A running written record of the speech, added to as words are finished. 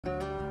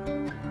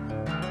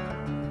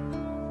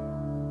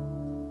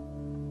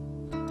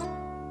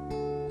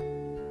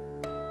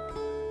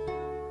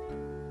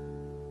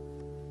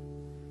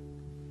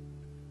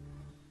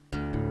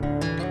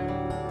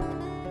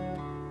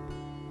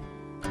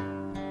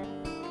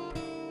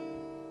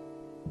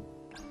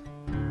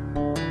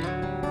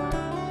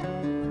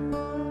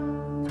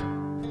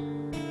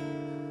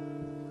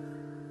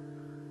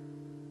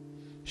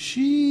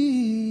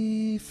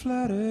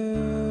flutters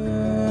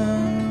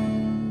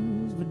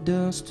with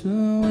dust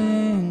her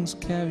wings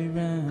carry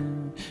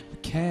round, we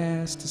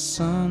cast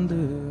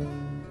asunder,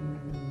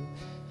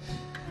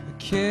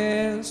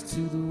 cast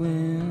to the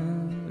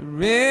wind, the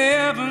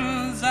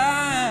river's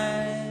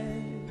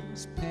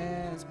eyes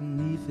pass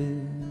beneath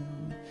it.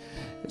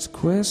 Its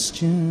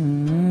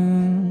question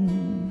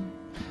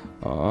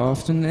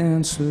often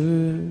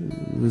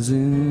answers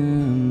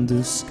in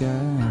the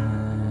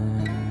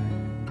sky.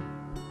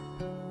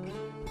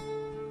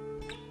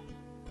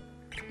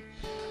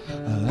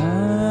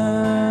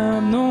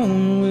 I've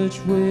known which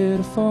way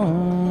to fall,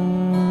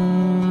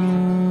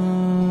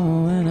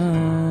 and I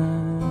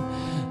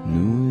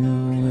knew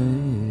your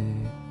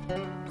way.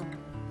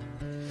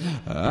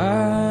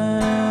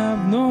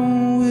 I've known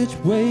which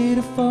way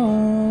to fall.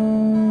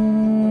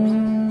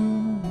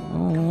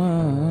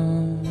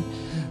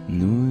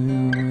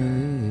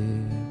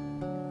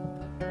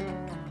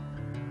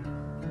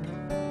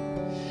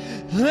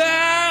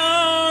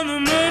 On the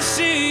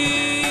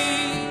mercy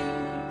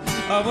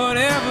of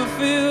whatever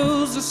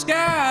fills the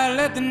sky,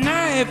 let the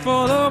night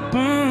fall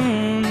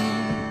open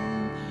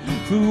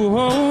through a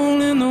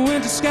hole in the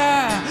winter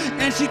sky,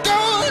 and she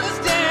goes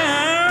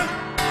down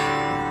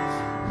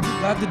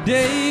like the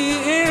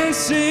day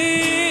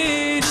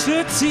insatiate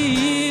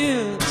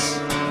tears,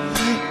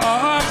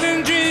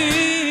 often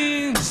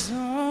dreams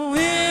so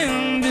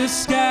in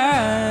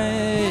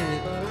disguise.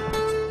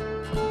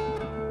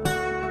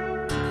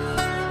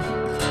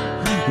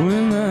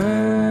 When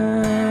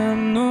I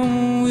know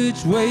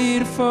which way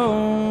to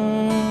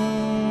fall,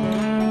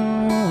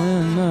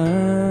 and I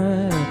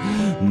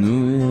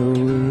know your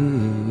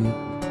way,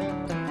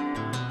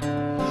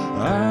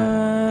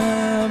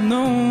 I've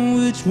known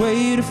which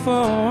way to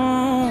fall.